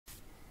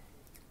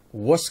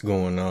What's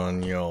going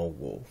on, y'all?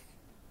 Well,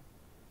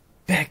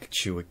 back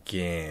at you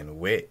again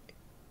with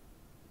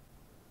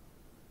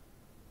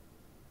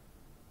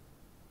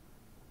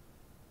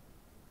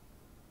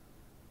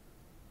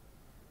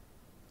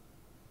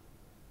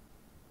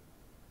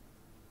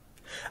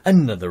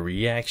another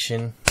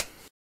reaction.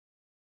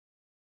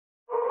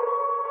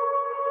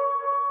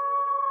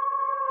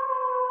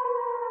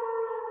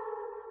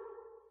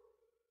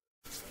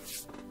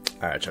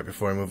 Alright, chat,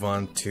 before I move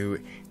on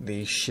to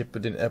the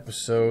Shippuden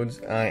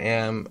episodes,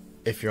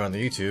 if you're on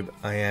the YouTube,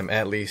 I am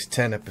at least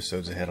 10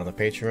 episodes ahead on the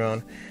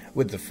Patreon,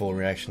 with the full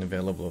reaction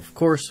available, of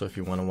course, so if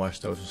you want to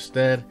watch those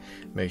instead,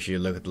 make sure you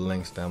look at the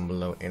links down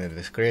below in the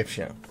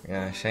description. You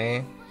know what I'm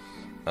saying?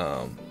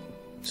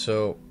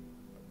 So,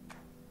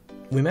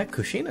 we met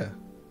Kushina.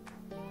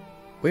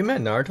 We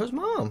met Naruto's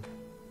mom.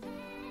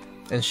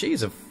 And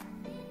she's a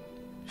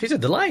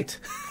delight.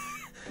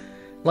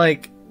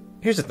 Like,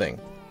 here's the thing.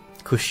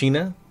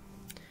 Kushina,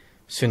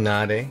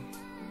 Tsunade,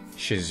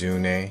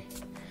 Shizune,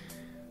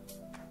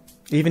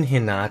 even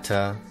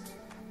Hinata,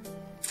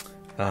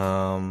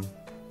 all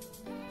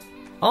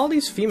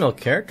these female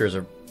characters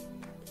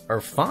are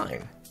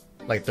fine.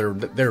 Like they're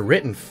well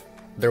written.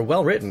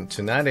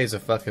 Tsunade's a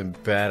fucking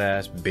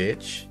badass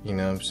bitch, you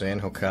know what I'm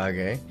saying?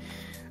 Hokage.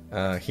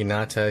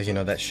 Hinata is, you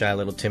know, that shy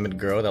little timid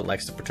girl that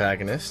likes the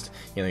protagonist.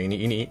 You know, you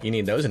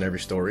need those in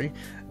every story.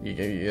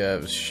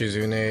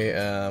 Shizune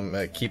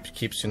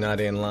keeps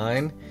Tsunade in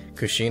line.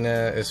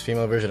 Kushina is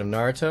female version of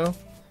Naruto.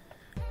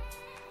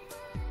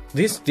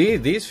 These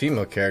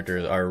female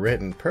characters are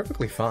written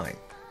perfectly fine.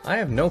 I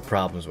have no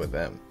problems with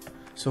them.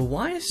 So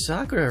why is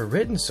Sakura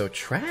written so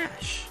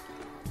trash?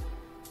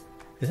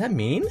 Does that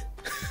mean?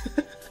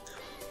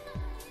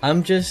 I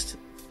just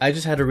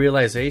had a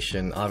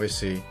realization,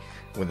 obviously,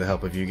 with the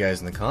help of you guys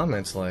in the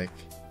comments, like,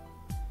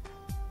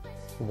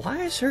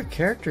 why is her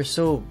character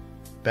so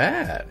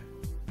bad?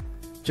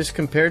 Just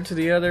compared to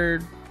the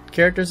other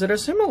characters that are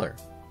similar.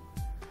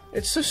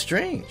 It's so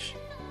strange.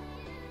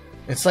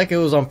 It's like it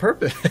was on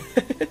purpose.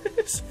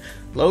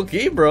 Low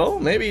key, bro.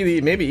 Maybe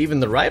even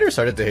the writer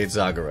started to hate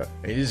Sakura.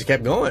 He just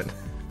kept going.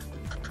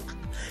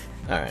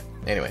 Alright,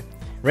 anyway.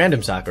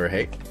 Random Sakura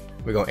hate.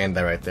 We're gonna end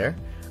that right there.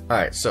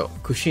 Alright, so,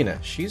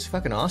 Kushina. She's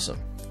fucking awesome.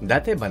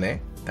 Date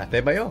bane,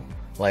 date bayo.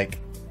 Like,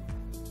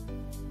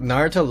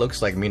 Naruto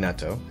looks like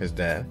Minato, his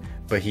dad,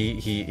 but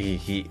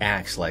he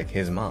acts like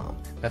his mom.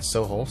 That's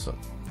so wholesome.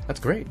 That's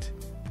great.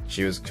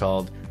 She was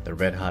called the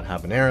Red Hot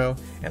Habanero,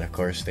 and of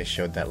course they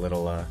showed that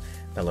little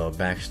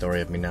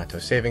backstory of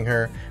Minato saving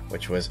her,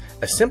 which was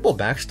a simple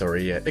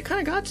backstory, yet it kind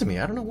of got to me.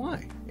 I don't know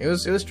why. It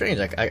was strange.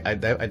 Like I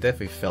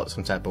definitely felt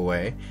some type of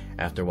way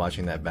after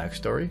watching that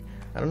backstory.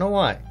 I don't know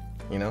why.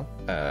 You know,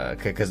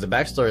 because the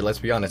backstory, let's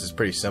be honest, is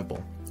pretty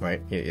simple,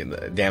 right?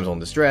 The damsel in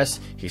distress,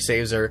 he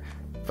saves her,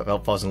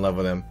 falls in love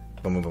with him,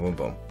 boom, boom, boom, boom,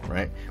 boom,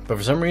 right? But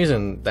for some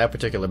reason, that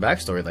particular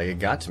backstory, like, it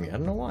got to me. I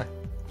don't know why.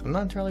 I'm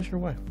not entirely sure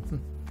why.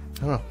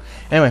 I don't know.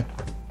 Anyway,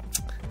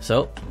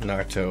 so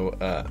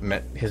Naruto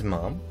met his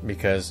mom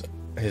because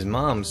his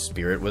mom's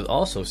spirit was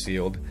also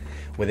sealed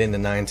within the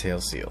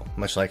Nine-Tailed Seal,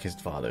 much like his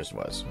father's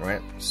was,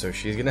 right? So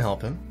she's gonna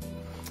help him.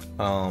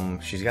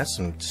 She's got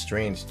some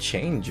strange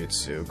chain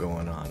jutsu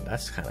going on.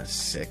 That's kind of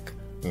sick,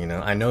 you know.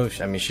 I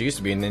mean, she used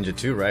to be a ninja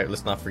too, right?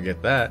 Let's not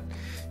forget that.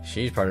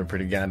 She's probably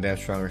pretty goddamn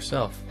strong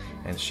herself,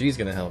 and she's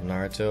gonna help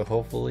Naruto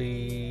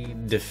hopefully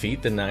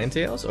defeat the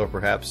Nine-Tails, or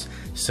perhaps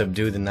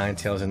subdue the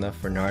Nine-Tails enough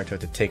for Naruto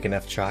to take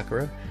enough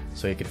chakra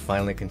so he could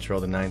finally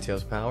control the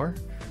Nine-Tails' power.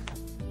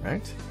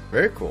 Right?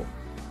 Very cool.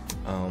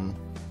 And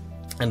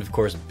of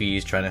course,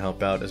 B's trying to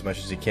help out as much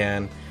as he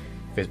can,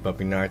 fist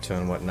bumping Naruto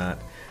and whatnot.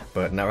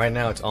 But not right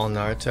now. It's all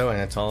Naruto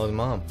and it's all his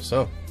mom.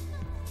 So,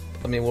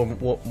 I mean,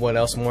 what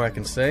else more I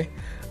can say?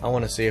 I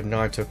want to see if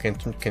Naruto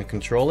can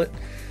control it.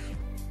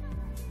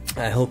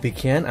 I hope he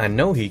can. I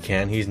know he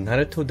can. He's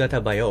Naruto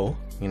Databayo.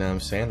 You know what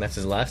I'm saying? That's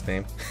his last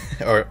name.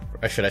 Or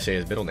should I say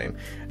his middle name?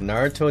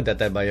 Naruto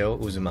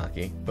Databayo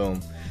Uzumaki. Boom.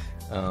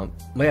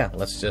 But yeah,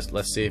 let's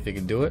see if he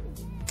can do it.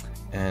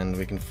 And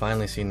we can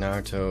finally see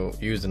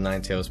Naruto use the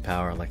Nine-Tails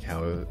power like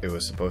how it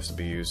was supposed to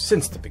be used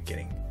since the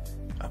beginning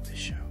of this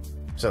show.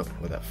 So,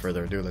 without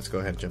further ado, let's go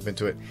ahead and jump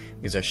into it.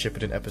 These are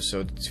Shippuden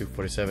episodes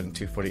 247 and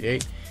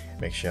 248.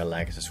 Make sure you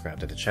like and subscribe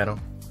to the channel.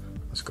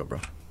 Let's go, bro.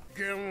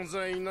 現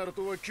在ナル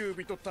トはキュー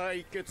ビと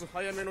対決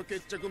早めの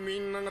決着み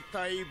んなが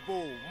待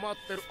望待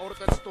ってる俺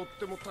たちとっ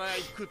ても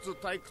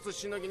退屈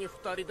しのぎに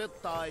二人で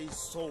体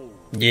操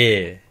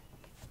Yeah.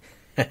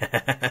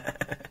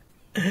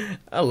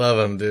 I love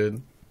him,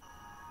 dude.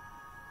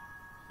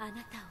 あ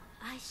なたを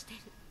愛してる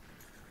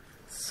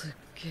すっ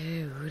げ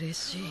え嬉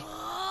しい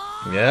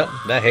Yep,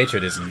 that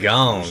hatred is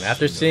gone.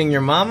 After seeing your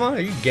mama,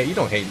 you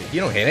don't hate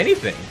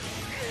anything.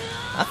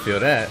 I feel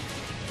that.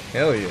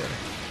 Hell yeah.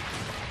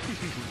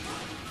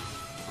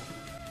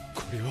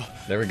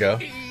 There we go.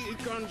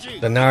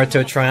 The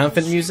Naruto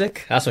triumphant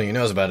music. That's when you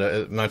know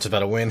Naruto's about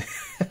to win.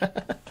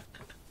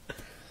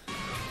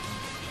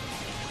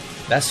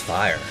 That's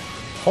fire.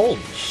 Holy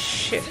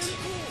shit.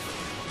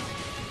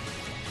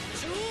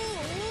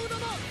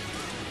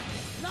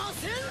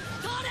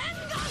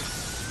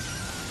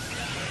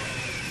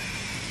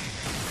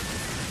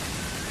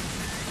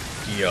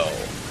 Yo,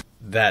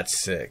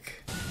 that's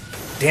sick.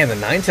 Damn, the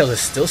Ninetales is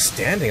still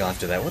standing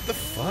after that. What the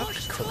fuck?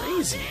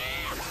 Crazy.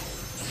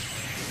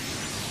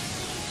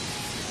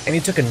 And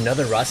he took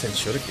another Rasen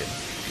Shuriken.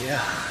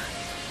 Yeah.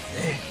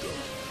 Dang.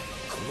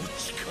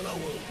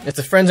 It's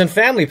a friends and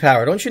family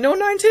power. Don't you know,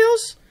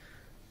 Ninetales?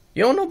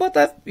 You don't know about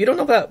that? You don't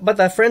know about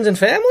that friends and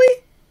family?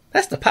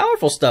 That's the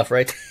powerful stuff,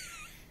 right?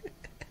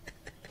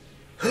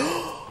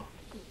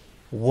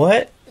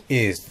 What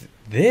is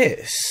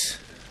this?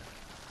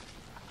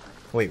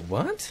 Wait,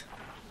 what?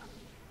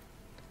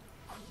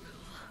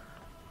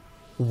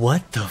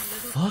 What the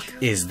fuck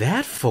is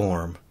that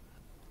form?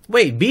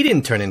 Wait, B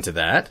didn't turn into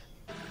that.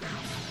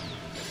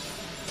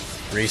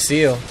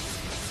 Reseal.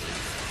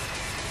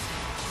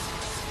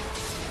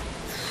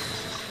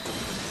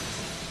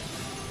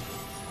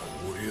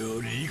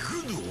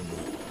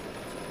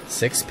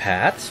 Six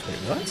paths? Wait,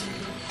 what?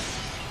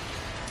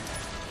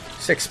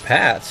 Six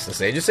paths? The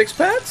Sage of Six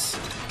Paths?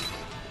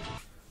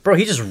 Bro,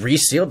 he just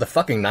resealed the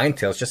fucking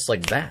Ninetales just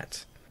like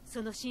that.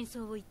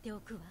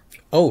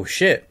 Oh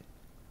shit.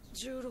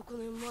 16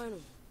年前の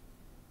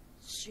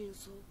真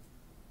相。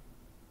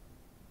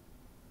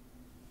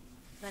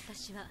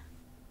私は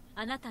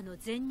あなたの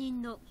前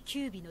任の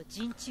九尾の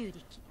人中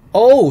力。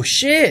 Oh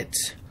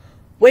shit!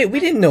 Wait, we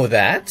didn't know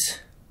that.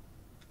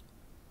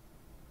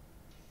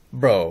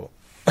 Bro.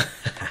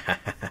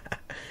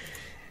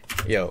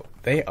 Yo,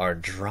 they are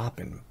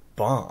dropping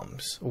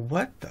bombs.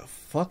 What the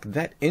fuck?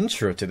 That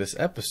intro to this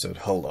episode.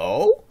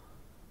 Hello?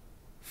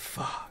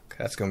 Fuck.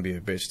 That's gonna be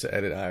a bitch to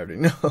edit, I already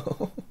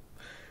know.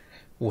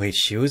 Wait,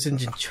 she was in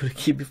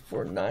Jinchuriki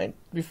before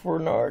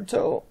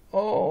Naruto?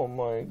 Oh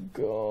my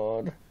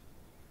god.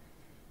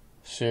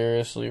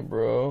 Seriously,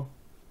 bro?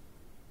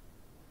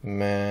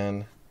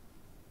 Man.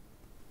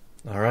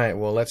 Alright,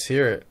 well, let's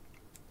hear it.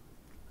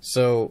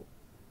 So,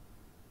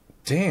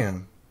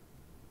 damn.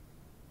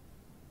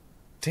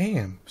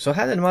 So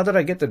how did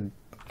Madara get the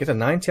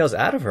Ninetales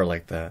out of her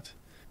like that?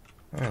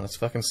 Alright, let's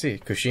fucking see.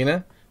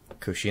 Kushina?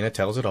 Kushina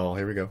tells it all.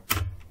 Here we go.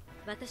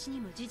 私に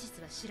も事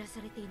実は知ら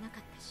されていなか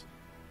ったし、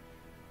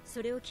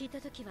それを聞い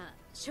たときは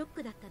ショッ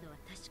クだったのは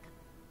確か。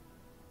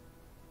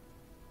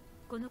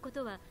このこ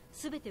とは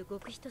すべて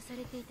極秘とさ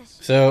れていた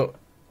し。 So,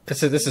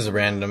 this is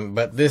random,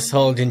 but this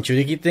whole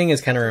Jinchuriki thing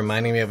is kind of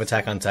reminding me of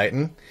Attack on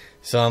Titan.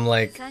 So I'm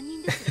like,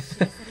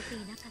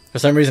 for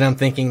some reason I'm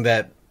thinking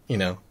that, you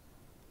know,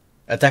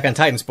 Attack on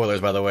Titan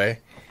spoilers, by the way,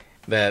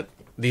 that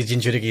these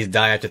Jinchurikis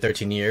die after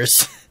 13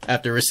 years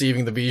after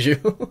receiving the Bijou.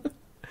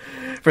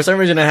 For some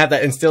reason I have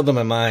that instilled in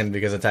my mind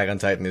because Attack on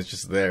Titan is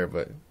just there,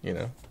 but, you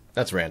know,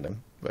 that's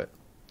random, but...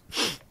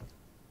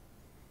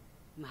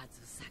 ま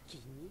ず先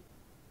に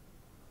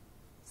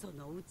そ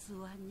の器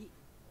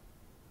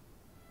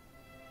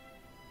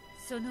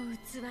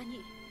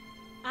に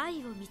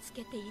愛を見つ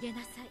けて入れな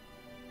さい。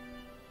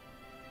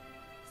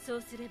そ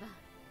うすれば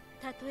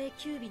たとえ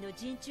九尾の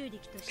人中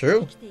力として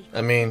生きていくこ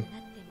とになっても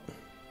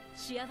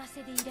幸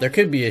せでいられる。 There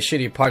could be a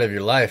shitty part of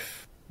your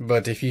life,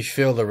 but if you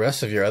fill the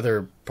rest of your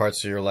other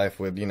parts of your life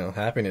with, you know,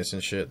 happiness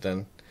and shit,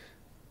 then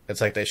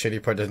it's like that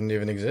shitty part doesn't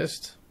even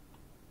exist.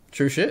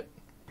 True shit.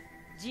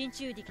 人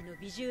中力の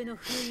美獣の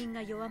封印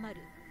が弱まる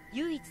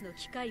唯一の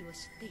機会を知っ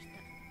ていた。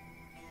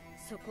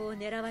そこを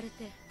狙われ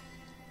て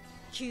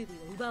九尾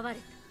を奪われ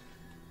た。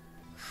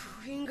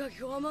封印が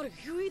弱まる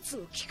唯一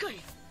の機会。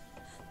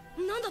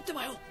なんだって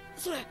ばよ、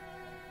それ。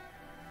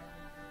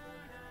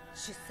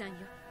出産よ。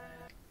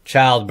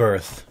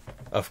 Childbirth.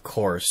 Of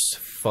course.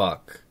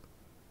 Fuck.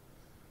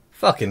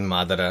 Fucking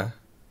Madara.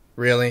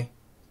 Really?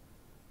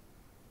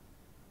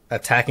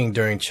 Attacking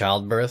during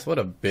childbirth? What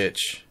a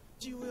bitch.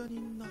 母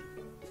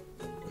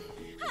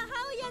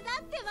親だ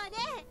ってば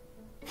ね。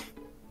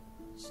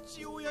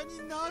父親に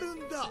なるん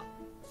だ。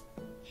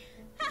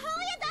母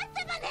親だっ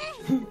てば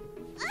ね。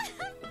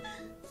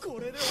こ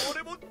れで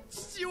俺も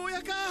父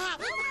親か。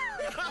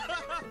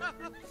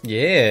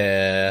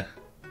Yeah.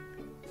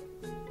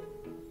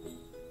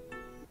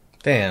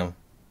 Damn.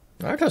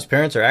 Naruto's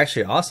parents are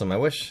actually awesome. I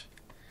wish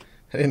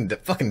I didn't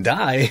fucking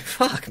die.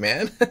 Fuck,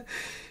 man.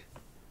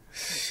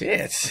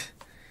 Shit.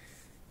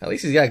 At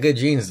least he's got good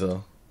genes,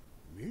 though.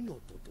 湊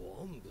と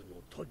暗部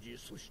のタジ、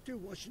そして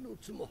わしの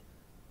妻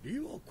リ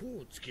ワコ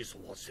を付き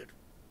添わせる。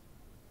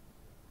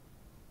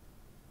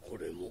こ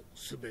れも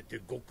すべて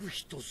極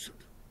秘とする。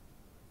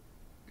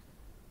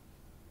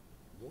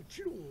も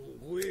ちろん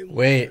護衛も。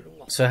 Wait,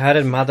 so how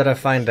did Madara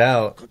find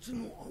out? 活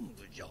の暗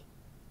部じゃ。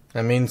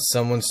 I mean,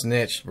 someone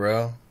snitched,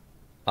 bro.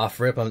 Off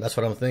rip, that's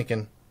what I'm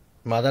thinking.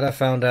 Madara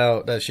found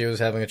out that she was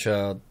having a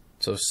child,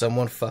 so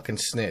someone fucking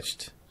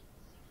snitched.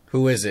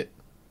 Who is it?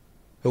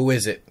 Who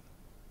is it?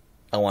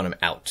 I want him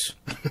out.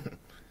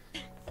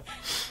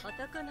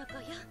 男の子よ。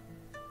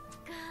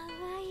か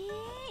わい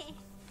い。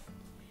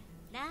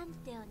なん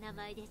てお名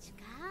前です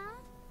か？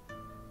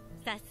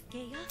サスケ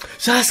よ。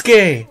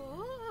 Sasuke!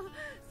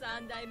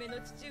 三代目の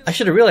父上。 I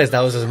should have realized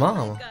that was his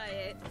mom. は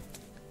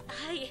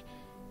い。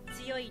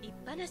強い立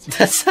派な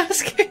That's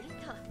Sasuke.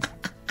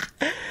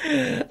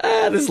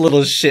 Ah, this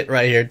little shit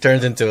right here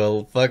turns into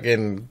a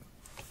fucking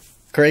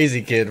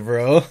crazy kid,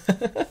 bro.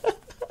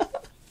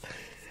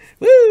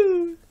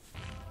 Woo!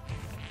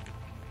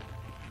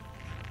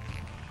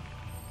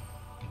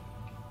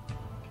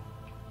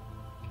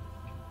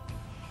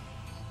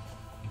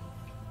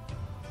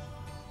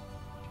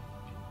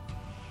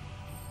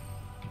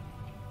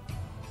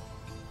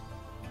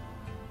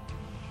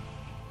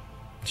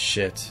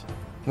 Shit.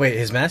 Wait,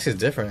 his mask is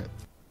different.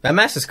 That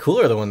mask is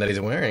cooler, the one that he's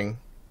wearing.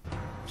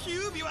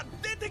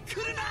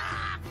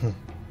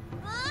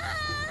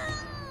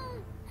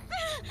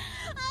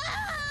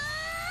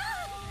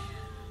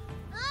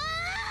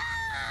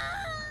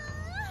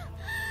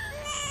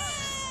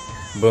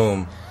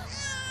 Boom.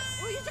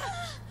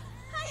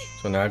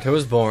 So Naruto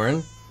was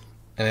born,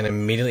 and then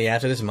immediately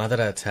after this,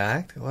 Madara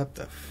attacked? What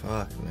the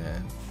fuck,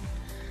 man?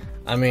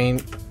 I mean,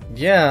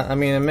 yeah, I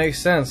mean, it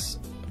makes sense.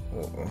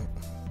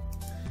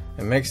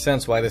 It makes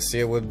sense why the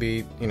Seal would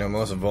be, you know,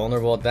 most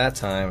vulnerable at that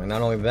time. And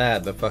not only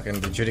that, the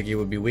Jinchuriki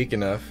would be weak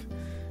enough.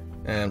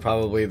 And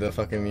probably the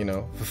fucking, you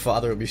know, the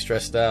father would be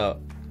stressed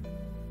out.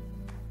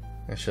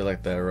 And shit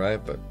like that, right?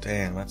 But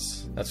damn,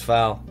 that's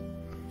foul.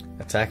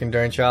 Attacking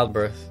during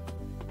childbirth.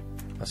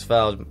 That's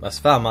foul. That's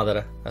foul,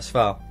 Madara. That's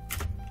foul.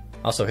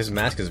 Also, his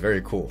mask is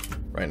very cool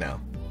right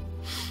now.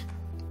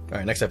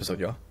 Alright, next episode,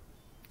 y'all.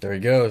 There he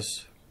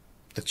goes.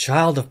 The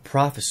Child of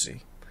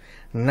Prophecy.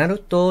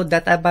 Naruto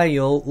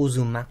Databayo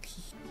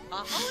Uzumaki.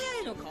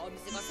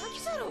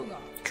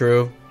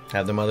 True.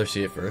 Have the mother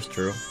see it first.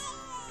 True.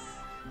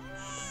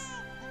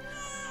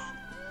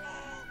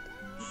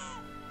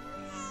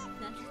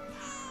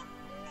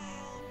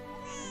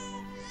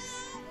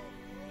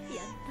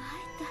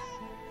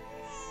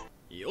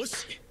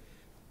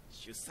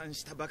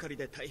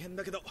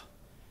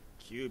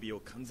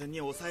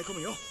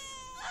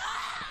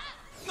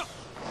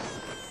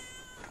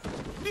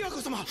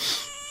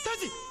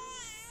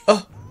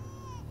 Oh!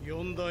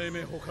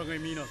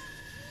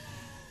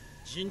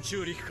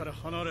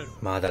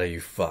 Madara,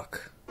 you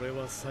fuck.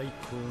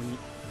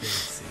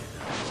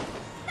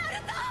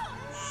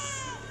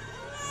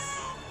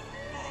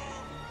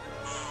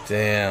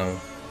 Damn.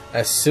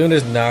 As soon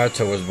as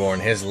Naruto was born,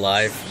 his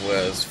life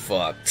was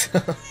fucked.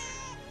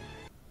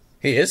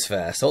 He is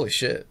fast, holy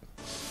shit.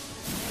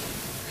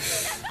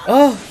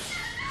 Oh!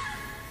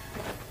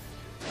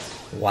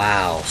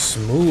 Wow,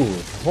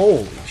 smooth.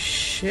 Holy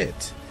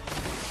shit.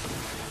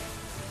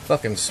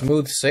 Fucking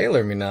smooth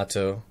sailor,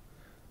 Minato.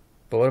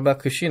 But what about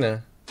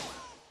Kushina?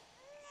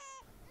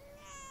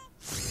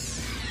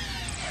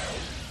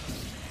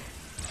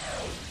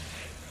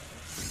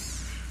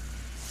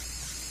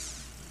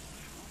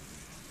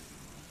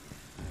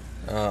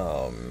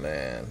 Oh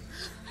man.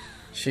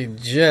 She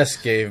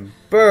just gave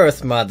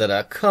birth,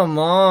 Madara. Come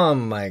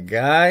on, my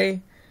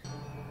guy.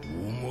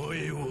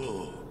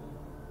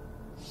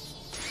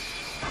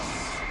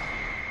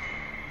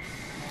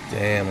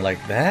 Damn,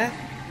 like that?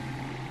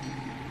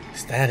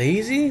 Is that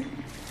easy?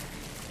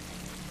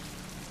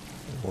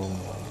 Whoa.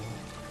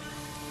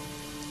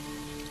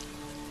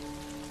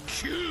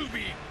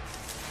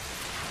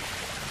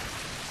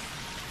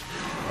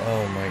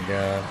 Oh my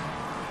god.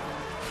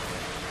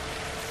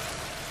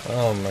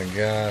 Oh my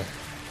god.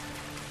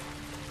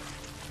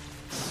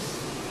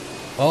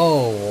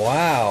 Oh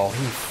wow,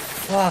 he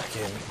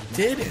fucking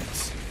did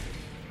it.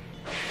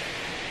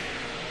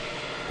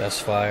 That's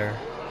fire.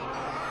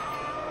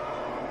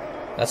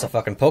 That's a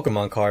fucking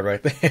Pokemon card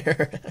right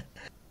there.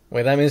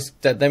 Wait, that means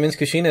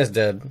Kushina is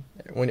dead.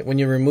 When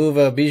you remove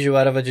a Bijou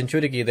out of a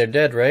Jinchuriki, they're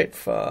dead, right?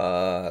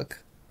 Fuck.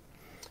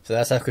 So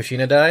that's how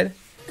Kushina died?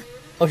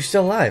 Oh, she's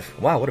still alive.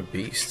 Wow, what a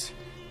beast.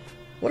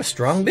 What a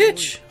strong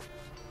bitch.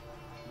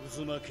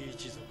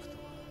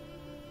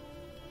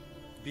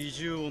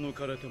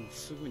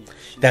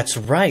 That's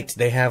right,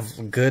 they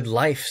have good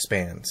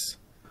lifespans.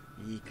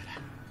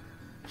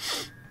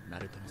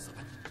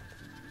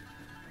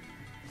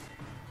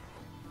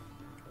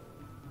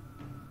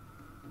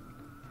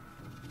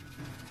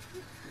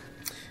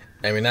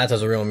 I mean,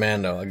 Nato's a real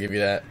man, though. I'll give you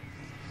that.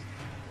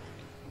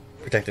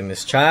 Protecting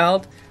this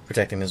child,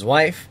 protecting his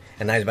wife,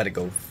 and now he's about to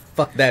go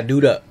fuck that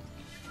dude up.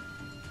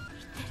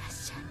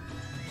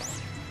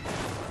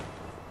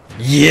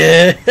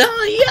 Yeah!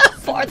 Oh, yeah!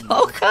 Fourth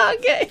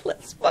Hokage!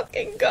 Let's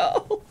fucking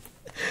go!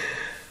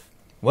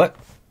 What?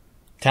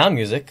 Town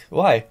music?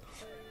 Why?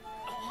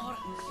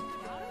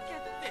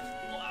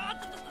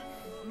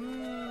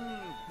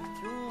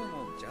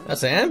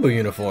 That's an Anbu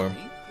uniform.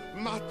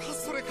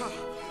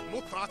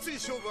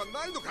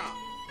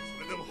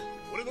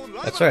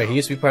 That's right, he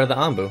used to be part of the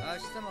Anbu.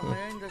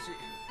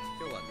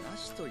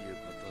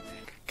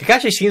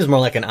 Kakashi seems more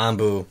like an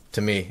Anbu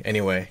to me,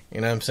 anyway.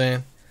 You know what I'm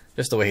saying?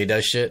 Just the way he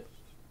does shit.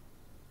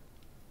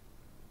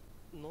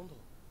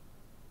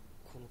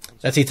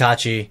 That's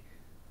Itachi.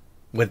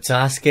 With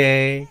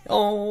Sasuke.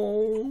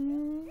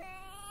 Oh.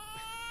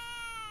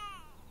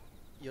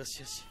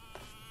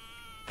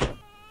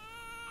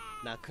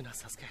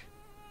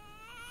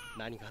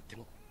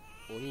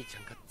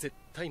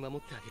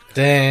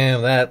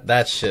 Damn,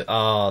 that shit.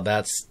 Oh,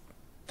 that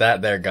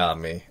there got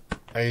me.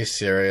 Are you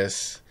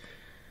serious?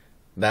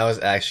 That was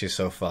actually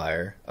so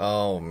fire.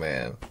 Oh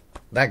man,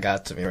 that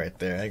got to me right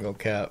there. I ain't gonna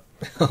cap.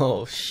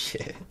 Oh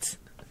shit.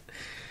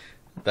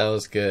 That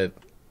was good.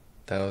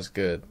 That was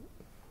good.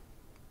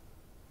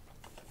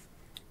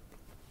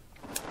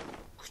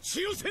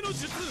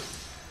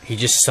 He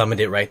just summoned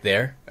it right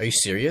there? Are you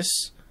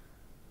serious?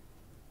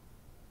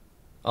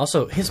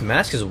 Also, his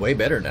mask is way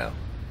better now.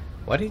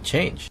 Why did he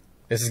change?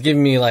 This is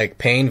giving me like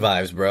Pain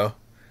vibes, bro.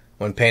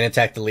 When Pain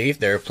attacked the leaf,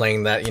 they were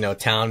playing that, you know,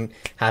 town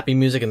happy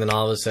music, and then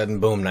all of a sudden,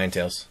 boom,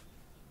 Ninetales.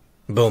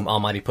 Boom,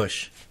 almighty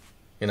push.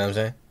 You know what I'm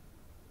saying?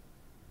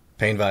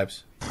 Pain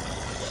vibes.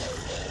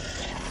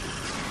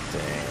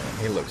 Damn,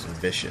 he looks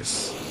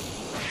vicious.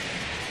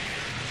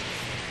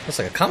 Looks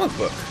like a comic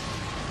book.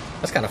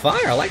 That's kind of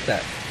fire, I like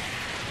that.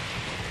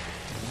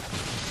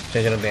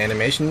 Changing up the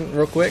animation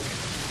real quick.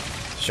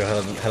 Show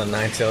how the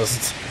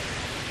Ninetales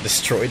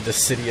destroyed the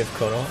city of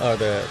Konoha, or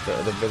the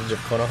village of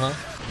Konoha.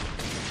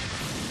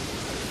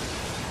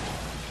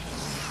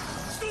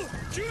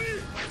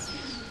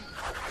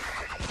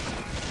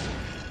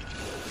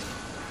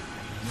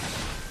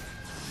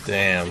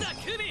 Damn.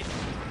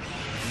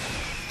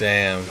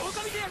 Damn.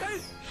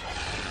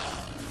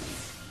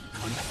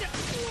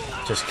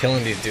 Just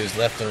killing these dudes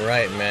left and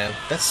right, man.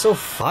 That's so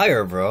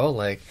fire, bro.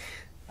 Like,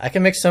 I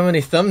can make so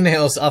many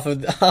thumbnails off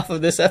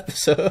of this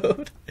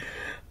episode.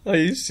 Are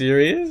you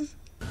serious?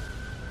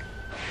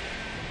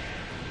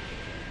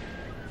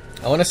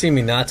 I want to see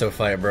Minato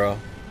fight, bro.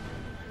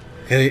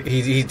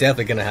 He's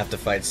definitely gonna have to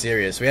fight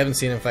Sirius. We haven't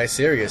seen him fight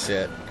Sirius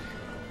yet.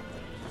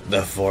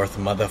 The fourth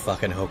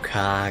motherfucking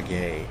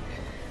Hokage.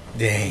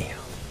 Damn.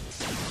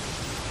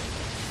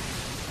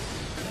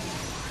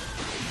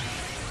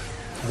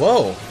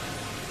 Whoa.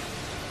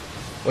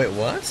 Wait,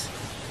 what?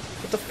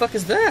 What the fuck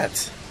is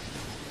that?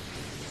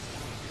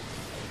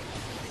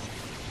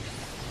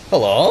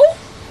 Hello?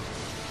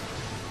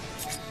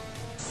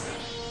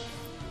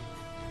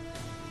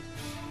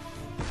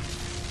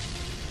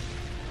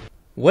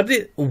 What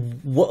did...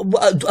 Wait,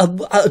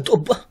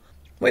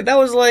 that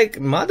was like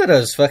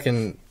Madara's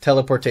fucking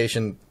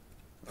teleportation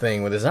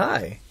thing with his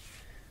eye.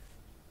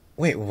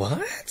 Wait,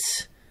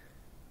 what?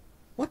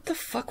 What the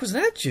fuck was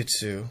that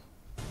jutsu?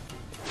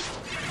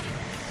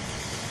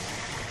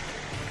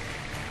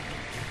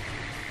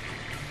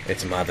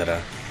 It's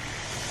Madara.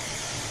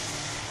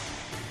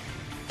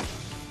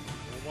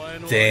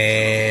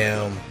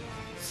 Damn.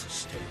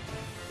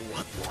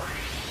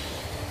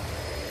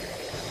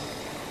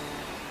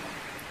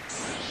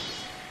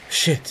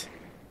 Shit.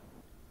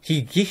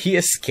 He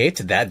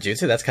escaped that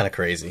jutsu? That's kind of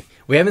crazy.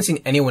 We haven't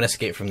seen anyone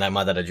escape from that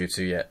Madara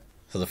jutsu yet.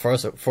 So the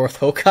fourth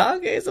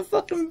Hokage is a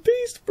fucking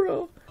beast,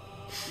 bro.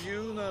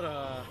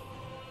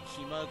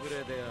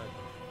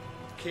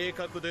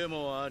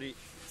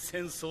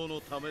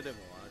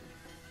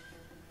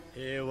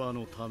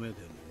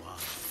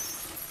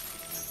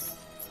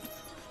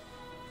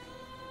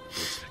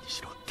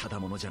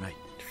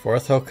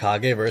 Fourth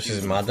Hokage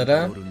versus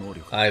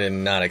Madara? I did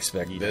not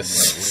expect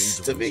this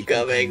to be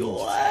coming.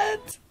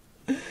 What?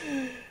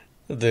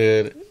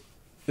 Dude,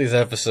 these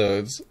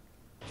episodes.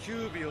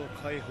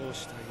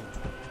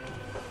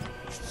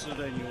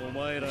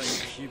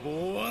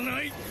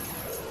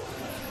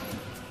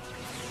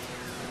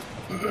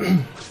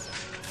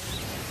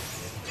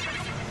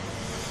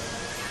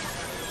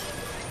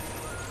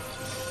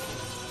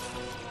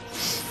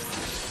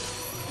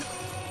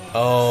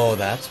 Oh,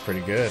 that's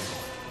pretty good.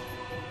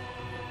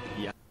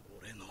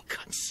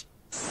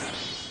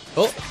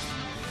 Oh!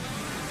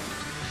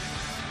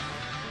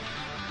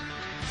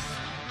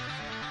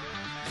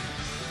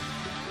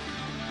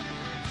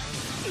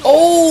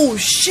 Oh,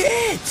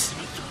 shit!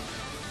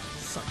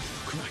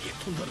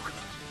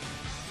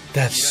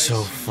 That's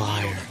so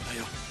fire.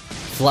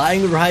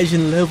 Flying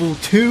Raijin level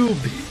 2,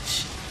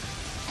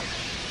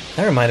 bitch.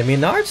 That reminded me of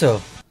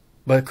Naruto,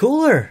 but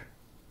cooler.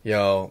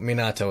 Yo,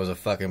 Minato was a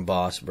fucking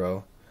boss,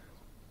 bro.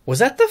 Was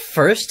that the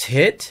first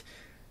hit?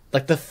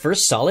 Like the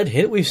first solid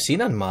hit we've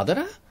seen on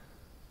Madara?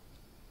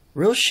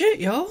 Real shit,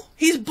 yo.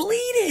 He's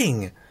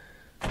bleeding.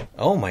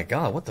 Oh my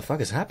god, what the fuck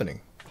is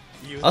happening?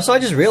 Also, I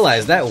just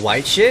realized that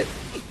white shit.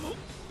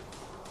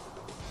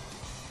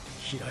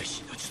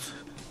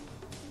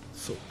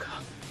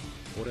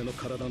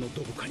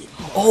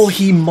 Oh,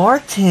 he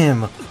marked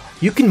him.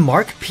 You can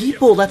mark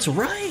people, that's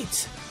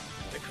right.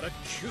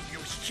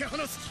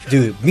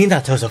 Dude,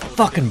 Minato's a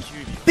fucking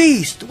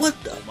beast. What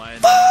the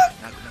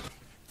fuck?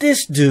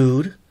 This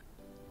dude.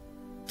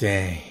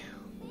 Dang.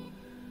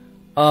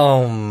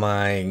 Oh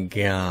my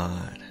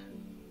god.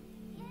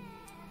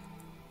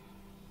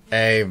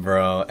 Hey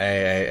bro,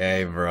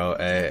 hey bro,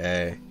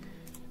 hey.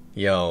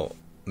 Yo,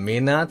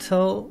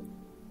 Minato,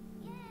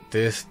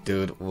 this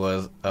dude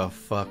was a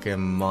fucking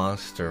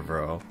monster,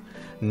 bro.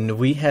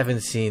 We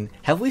haven't seen...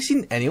 Have we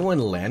seen anyone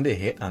land a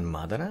hit on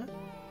Madara?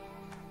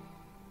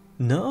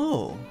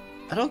 No,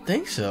 I don't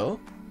think so.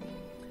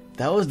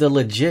 That was the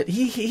legit...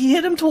 He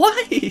hit him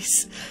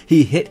twice!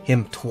 He hit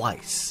him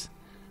twice.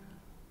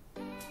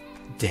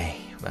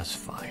 Damn, that's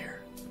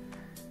fire.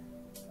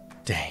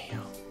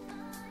 Damn.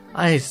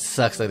 It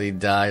sucks that he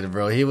died,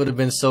 bro. He would have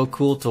been so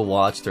cool to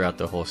watch throughout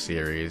the whole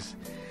series.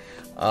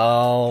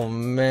 Oh,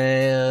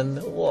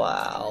 man.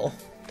 Wow.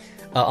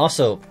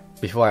 Also,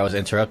 before I was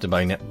interrupted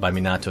by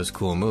Minato's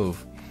cool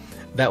move.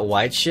 That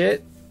white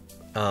shit,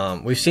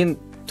 we've seen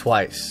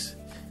twice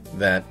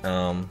that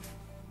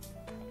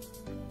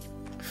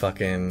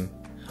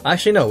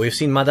actually no, we've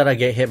seen Madara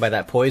get hit by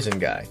that poison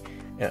guy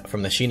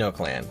from the Shino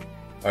clan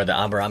or the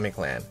Aburame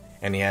clan,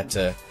 and he had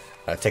to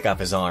take off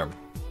his arm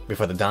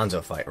before the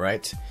Danzo fight,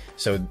 right?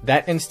 So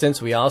that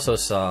instance we also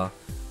saw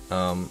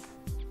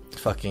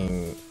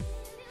fucking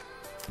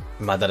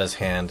Madara's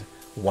hand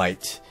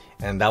white,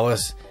 and that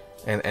was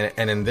and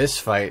in this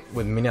fight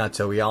with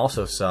Minato we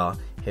also saw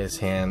his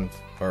hand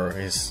or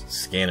his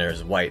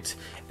scanner's white,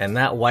 and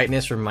that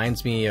whiteness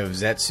reminds me of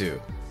Zetsu,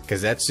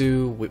 because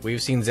Zetsu,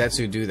 we've seen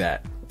Zetsu do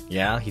that.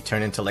 Yeah, he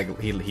turned into like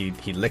he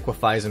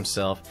liquefies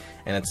himself,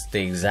 and it's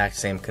the exact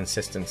same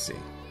consistency.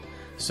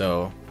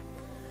 So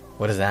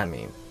what does that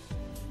mean?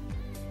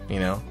 You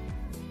know?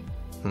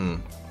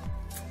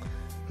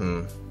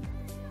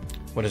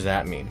 What does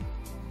that mean?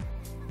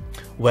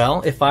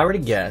 Well, if I were to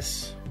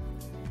guess,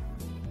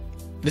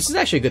 this is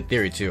actually a good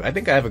theory too. I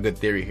think I have a good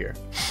theory here.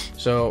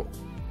 So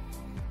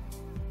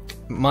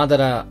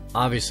Madara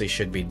obviously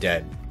should be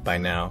dead by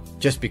now,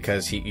 just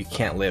because you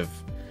can't live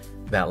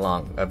that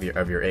long of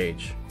your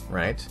age,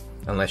 right?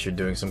 Unless you're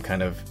doing some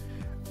kind of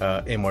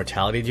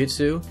immortality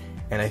jutsu.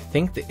 And I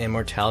think the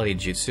immortality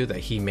jutsu that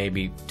he may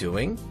be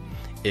doing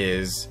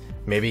is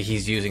maybe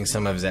he's using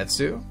some of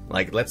Zetsu.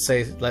 Like let's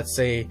say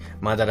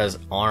Madara's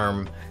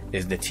arm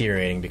is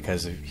deteriorating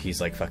because he's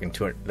like fucking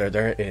 200.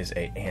 There is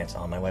a ant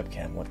on my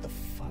webcam. What the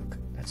fuck?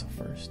 That's a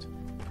first.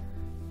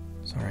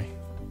 Sorry,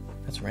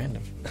 that's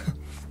random.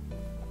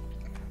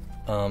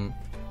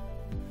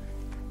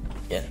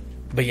 Yeah,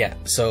 but yeah.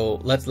 So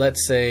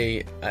let's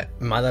say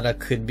Madara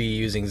could be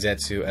using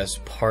Zetsu as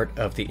part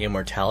of the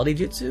immortality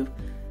jutsu.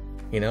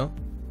 You know,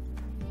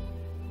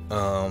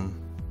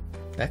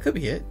 that could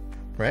be it,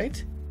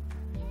 right?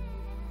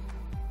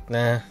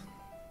 Nah,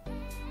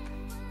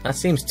 that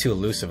seems too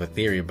loose of a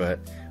theory. But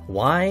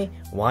why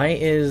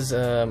is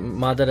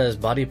Madara's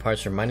body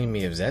parts reminding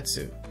me of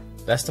Zetsu?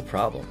 That's the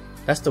problem.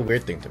 That's the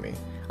weird thing to me.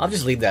 I'll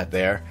just leave that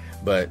there.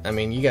 But I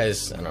mean, you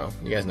guys, I don't know.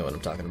 You guys know what I'm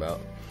talking about.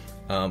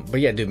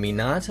 But yeah, dude,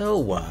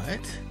 Minato,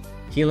 what?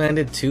 He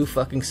landed 2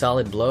 fucking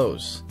solid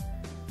blows.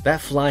 That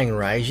flying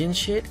Raijin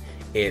shit.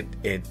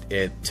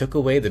 It took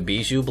away the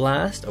Bijou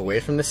Blast away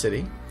from the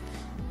city.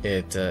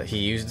 He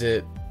used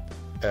it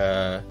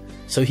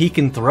so he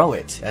can throw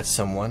it at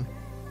someone,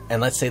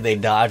 and let's say they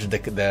dodge the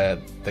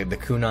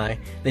kunai,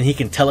 then he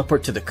can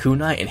teleport to the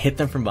kunai and hit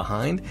them from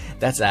behind.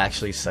 That's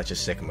actually such a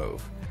sick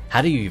move.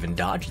 How do you even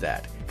dodge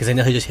that? Because I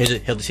know he'll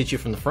just hit you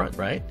from the front,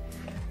 right?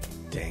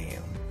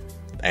 Damn.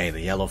 Hey,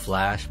 the yellow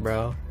flash,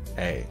 bro.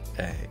 Hey.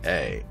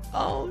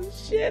 Oh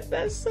shit,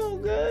 that's so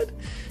good.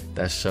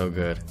 That's so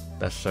good.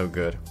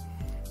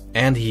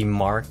 And he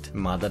marked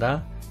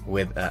Madara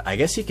with, I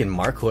guess he can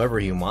mark whoever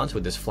he wants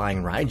with this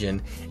flying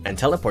Raijin and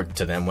teleport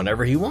to them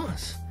whenever he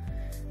wants.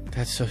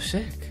 That's so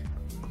sick.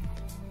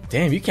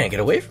 Damn, you can't get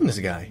away from this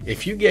guy.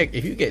 If you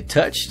get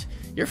touched,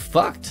 you're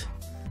fucked.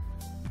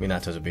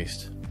 Minato's a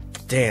beast.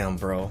 Damn,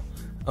 bro.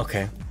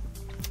 Okay.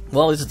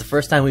 Well, this is the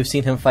first time we've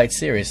seen him fight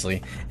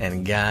seriously,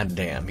 and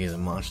goddamn, he's a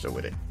monster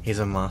with it.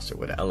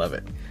 I love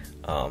it.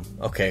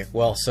 Okay.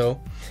 Well, so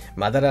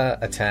Madara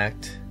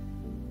attacked.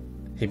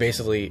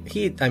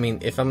 I mean,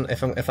 if I'm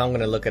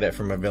gonna look at it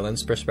from a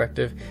villain's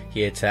perspective,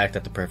 he attacked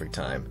at the perfect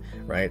time,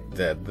 right?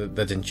 The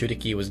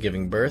Jinchuriki was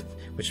giving birth,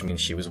 which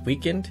means she was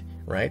weakened,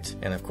 right?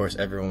 And of course,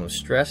 everyone was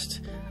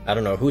stressed. I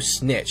don't know who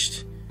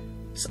snitched.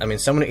 I mean,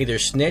 someone either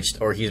snitched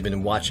or he's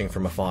been watching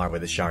from afar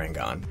with his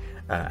Sharingan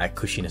at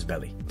Kushina's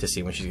belly to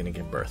see when she's gonna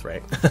give birth,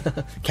 right?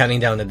 Counting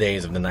down the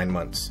days of the 9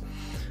 months.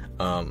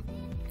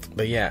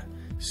 But yeah,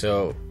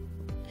 so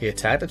he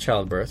attacked the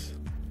childbirth.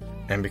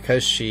 And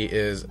because she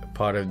is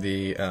part of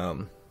the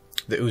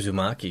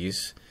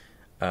Uzumakis,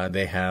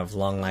 they have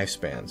long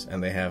lifespans,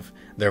 and they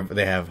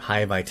have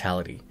high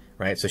vitality,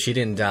 right? So she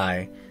didn't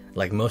die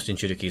like most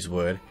Jinchurikis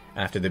would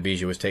after the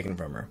Bijou was taken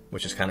from her,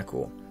 which is kind of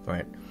cool,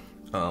 right?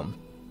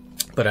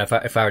 But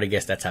if I were to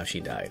guess, that's how she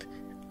died,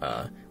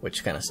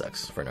 which kind of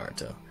sucks for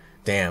Naruto.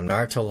 Damn,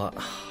 Naruto.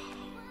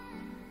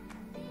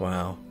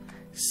 Wow.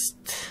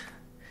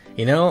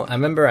 You know, I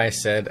remember I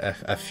said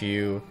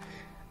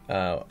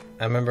I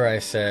remember I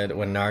said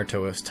when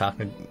Naruto was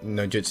talking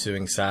no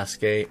jutsuing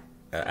Sasuke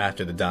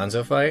after the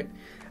Danzo fight,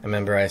 I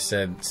remember I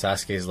said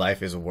Sasuke's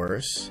life is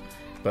worse.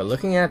 But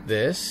looking at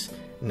this,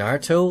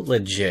 Naruto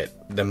legit,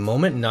 the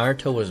moment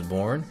Naruto was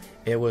born,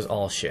 it was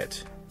all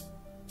shit.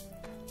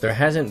 There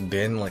hasn't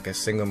been like a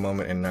single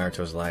moment in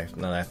Naruto's life,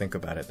 now that I think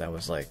about it, that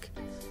was like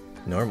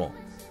normal.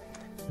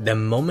 The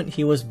moment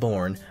he was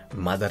born,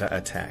 Madara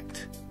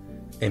attacked.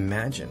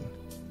 Imagine.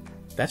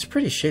 That's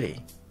pretty shitty.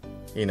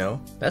 You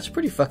know, that's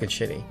pretty fucking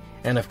shitty.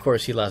 And of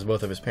course, he lost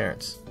both of his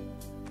parents.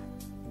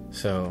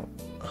 So,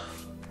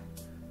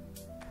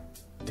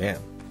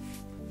 damn.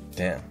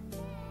 Yeah,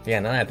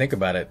 now that I think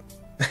about it,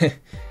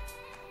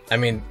 I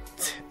mean,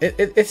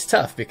 it's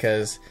tough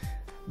because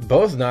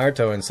both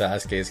Naruto and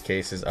Sasuke's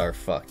cases are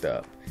fucked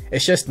up.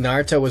 It's just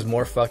Naruto was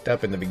more fucked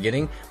up in the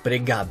beginning, but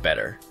it got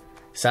better.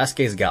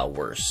 Sasuke's got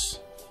worse.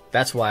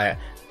 That's why.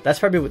 That's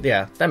probably what,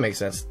 yeah, that makes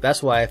sense.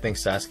 That's why I think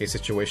Sasuke's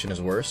situation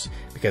is worse,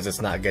 because it's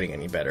not getting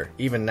any better.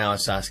 Even now,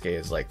 Sasuke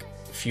is like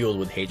fueled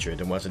with hatred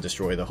and wants to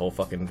destroy the whole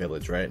fucking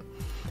village, right?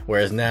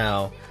 Whereas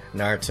now,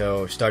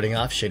 Naruto, starting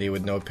off shitty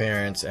with no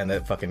parents and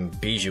that fucking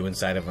bijou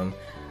inside of him,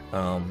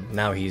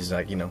 now he's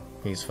like, you know,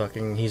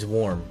 he's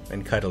warm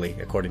and cuddly,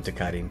 according to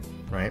Karin,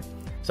 right?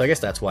 So I guess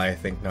that's why I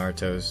think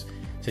Naruto's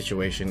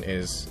situation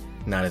is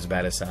not as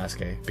bad as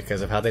Sasuke,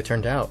 because of how they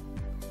turned out.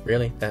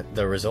 Really, that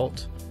the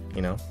result,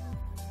 you know.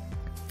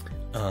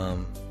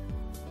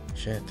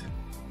 Shit.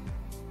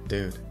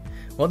 Dude.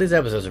 Well, these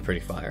episodes are pretty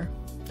fire.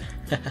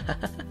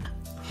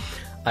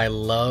 I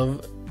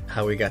love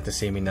how we got to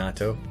see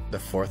Minato, the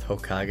 4th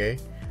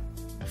Hokage,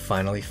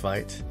 finally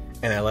fight.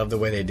 And I love the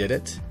way they did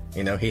it.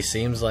 You know, he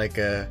seems like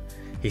a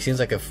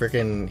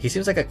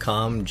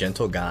calm,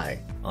 gentle guy,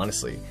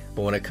 honestly.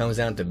 But when it comes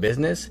down to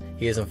business,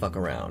 he doesn't fuck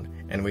around.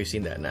 And we've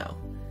seen that now.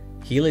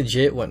 He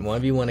legit went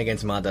 1v1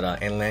 against Madara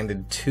and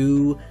landed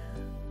 2,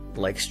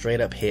 like,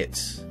 straight up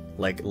hits.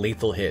 Like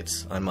lethal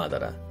hits on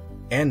Madara,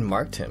 and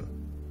marked him.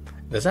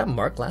 Does that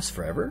mark last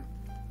forever?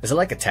 Is it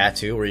like a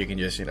tattoo where you can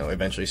just, you know,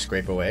 eventually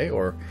scrape away?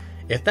 Or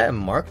if that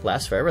mark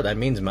lasts forever, that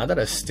means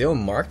Madara's still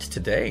marked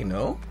today,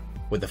 no?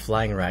 With the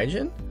flying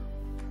Raijin?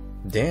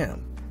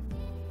 Damn.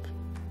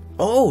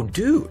 Oh,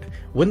 dude,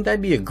 wouldn't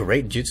that be a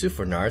great jutsu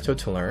for Naruto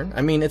to learn?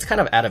 I mean, it's kind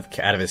of out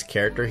of his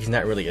character. He's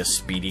not really a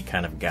speedy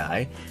kind of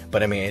guy,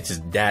 but I mean, it's his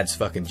dad's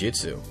fucking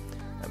jutsu.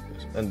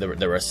 And the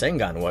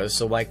Rasengan was,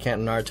 so why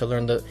can't Naruto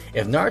learn the?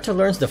 If Naruto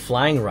learns the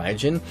flying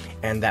Raijin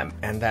and that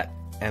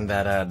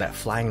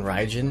flying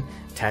Raijin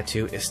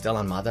tattoo is still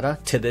on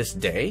Madara to this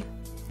day,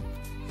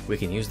 we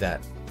can use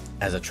that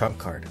as a trump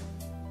card.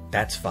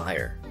 That's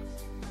fire.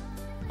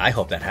 I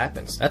hope that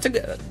happens. That's a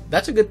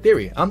good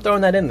theory. I'm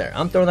throwing that in there.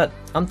 I'm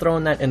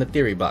throwing that in the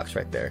theory box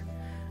right there.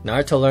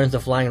 Naruto learns the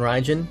flying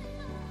Raijin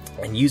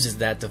and uses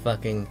that to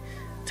fucking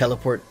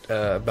teleport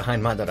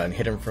behind Madara and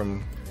hit him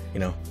from, you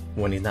know,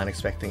 when he's not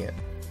expecting it,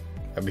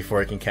 before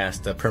he can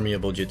cast a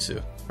permeable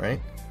jutsu, right?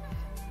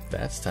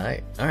 That's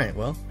tight. Alright,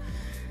 well,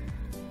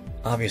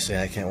 obviously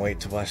I can't wait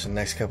to watch the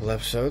next couple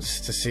episodes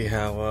to see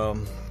how,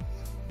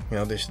 you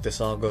know, this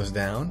all goes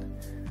down.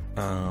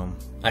 I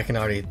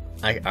already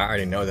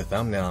know the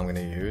thumbnail I'm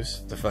gonna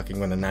use. The fucking,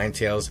 when the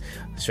Ninetales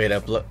straight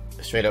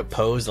up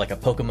posed like a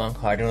Pokemon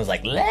card and was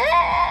like,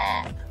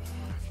 Laa!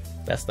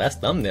 That's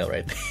thumbnail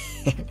right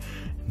there.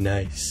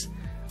 Nice.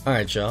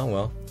 Alright, y'all,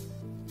 well,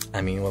 I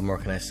mean, what more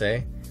can I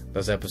say?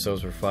 Those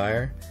episodes were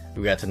fire.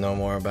 We got to know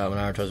more about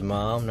Naruto's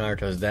mom,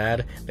 Naruto's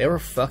dad. They were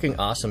fucking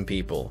awesome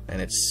people,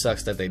 and it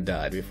sucks that they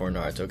died before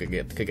Naruto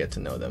could get to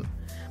know them.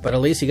 But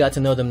at least he got to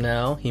know them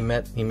now. He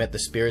met the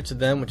spirits of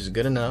them, which is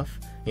good enough,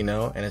 you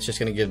know. And it's just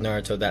gonna give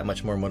Naruto that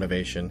much more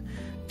motivation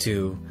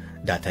to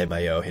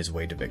Datebayo his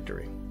way to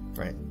victory,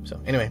 right?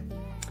 So anyway,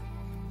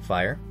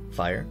 fire.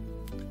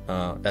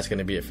 That's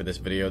gonna be it for this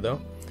video,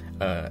 though.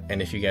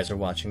 And if you guys are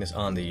watching this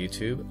on the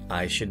YouTube,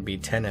 I should be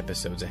 10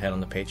 episodes ahead on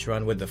the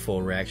Patreon with the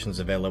full reactions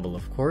available,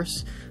 of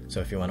course.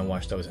 So if you want to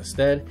watch those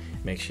instead,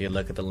 make sure you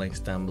look at the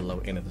links down below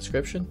in the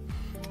description.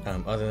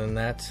 Other than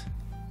that,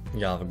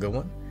 y'all have a good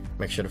one.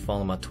 Make sure to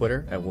follow my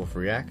Twitter at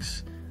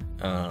WolfReacts.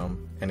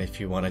 And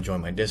if you want to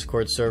join my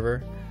Discord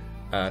server,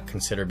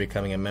 consider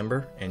becoming a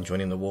member and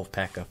joining the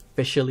Wolfpack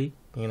officially.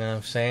 You know what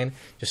I'm saying?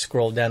 Just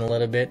scroll down a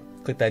little bit,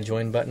 click that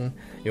join button.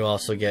 You'll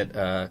also get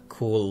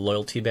cool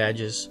loyalty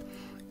badges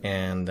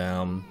and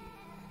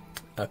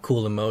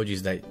cool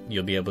emojis that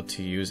you'll be able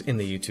to use in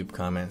the YouTube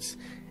comments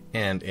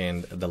and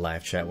in the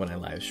live chat when I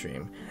live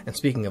stream. And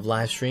speaking of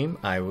live stream,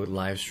 I would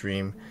live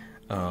stream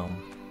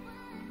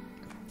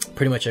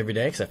pretty much every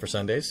day except for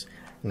Sundays.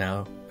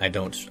 Now I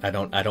don't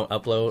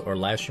upload or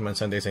live stream on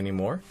Sundays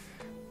anymore,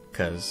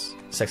 because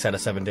 6 out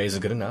of 7 days is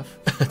good enough,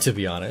 to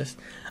be honest.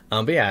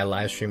 But yeah, I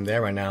live stream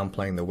there. Right now I'm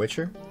playing The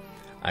Witcher.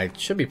 I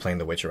should be playing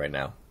The Witcher right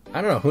now.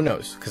 I don't know, who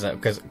knows?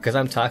 Because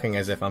I'm talking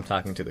as if I'm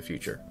talking to the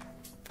future.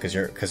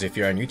 Because if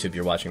you're on YouTube,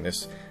 you're watching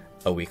this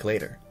a week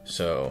later.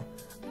 So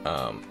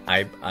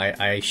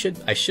I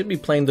should be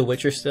playing The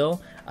Witcher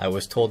still. I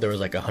was told there was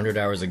like 100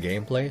 hours of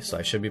gameplay, so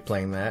I should be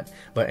playing that.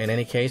 But in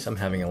any case, I'm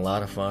having a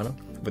lot of fun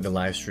with the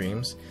live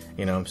streams.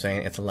 You know what I'm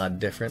saying? It's a lot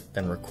different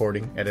than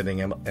recording,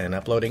 editing, and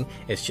uploading.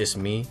 It's just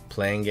me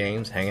playing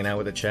games, hanging out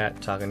with the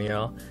chat, talking to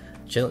y'all,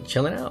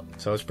 chilling out.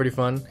 So it's pretty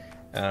fun.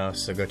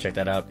 So go check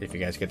that out if you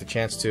guys get the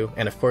chance to.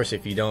 And of course,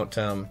 if you don't,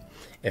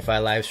 if I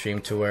live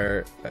stream to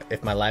where,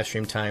 if my live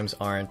stream times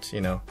aren't,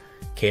 you know,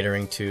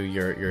 catering to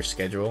your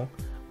schedule,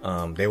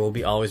 they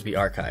will always be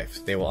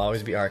archived. They will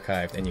always be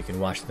archived, and you can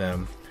watch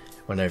them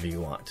whenever you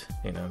want.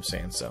 You know what I'm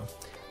saying? So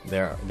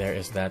there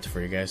is that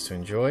for you guys to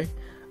enjoy.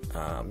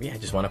 Yeah, I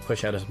just want to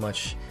push out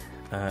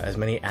as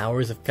many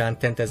hours of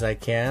content as I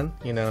can.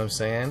 You know what I'm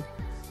saying?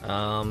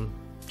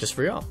 Just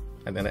for y'all,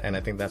 and I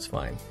think that's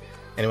fine.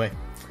 Anyway.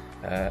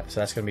 So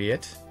that's gonna be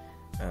it.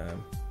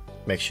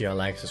 Make sure y'all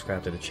like,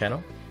 subscribe to the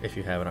channel if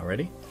you haven't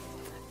already,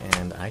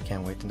 and I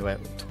can't wait to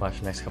watch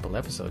the next couple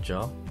episodes,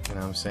 y'all. You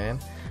know what I'm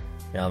saying?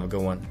 Y'all have a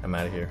good one. I'm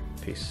out of here.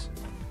 Peace.